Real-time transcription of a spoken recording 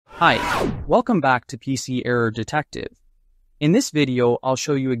Hi, welcome back to PC Error Detective. In this video, I'll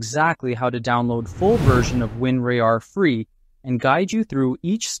show you exactly how to download full version of WinRAR free and guide you through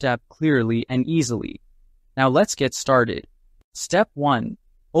each step clearly and easily. Now let's get started. Step 1.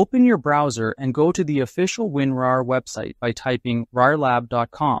 Open your browser and go to the official WinRAR website by typing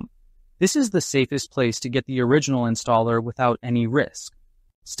rarlab.com. This is the safest place to get the original installer without any risk.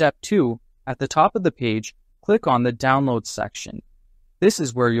 Step 2. At the top of the page, click on the Downloads section. This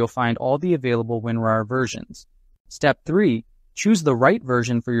is where you'll find all the available WinRAR versions. Step 3. Choose the right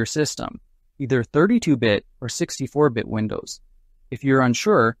version for your system, either 32-bit or 64-bit Windows. If you're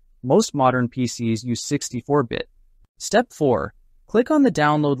unsure, most modern PCs use 64-bit. Step 4. Click on the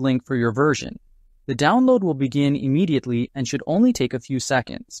download link for your version. The download will begin immediately and should only take a few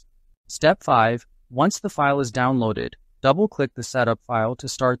seconds. Step 5. Once the file is downloaded, double-click the setup file to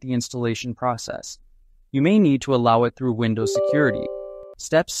start the installation process. You may need to allow it through Windows Security.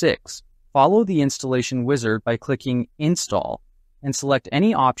 Step 6. Follow the installation wizard by clicking Install and select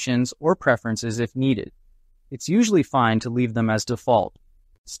any options or preferences if needed. It's usually fine to leave them as default.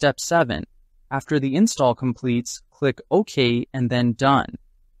 Step 7. After the install completes, click OK and then Done.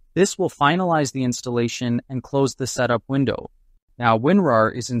 This will finalize the installation and close the setup window. Now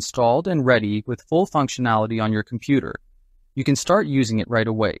WinRAR is installed and ready with full functionality on your computer. You can start using it right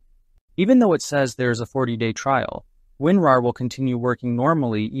away. Even though it says there's a 40-day trial, WinRAR will continue working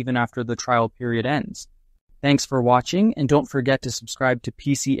normally even after the trial period ends. Thanks for watching, and don't forget to subscribe to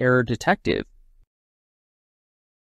PC Error Detective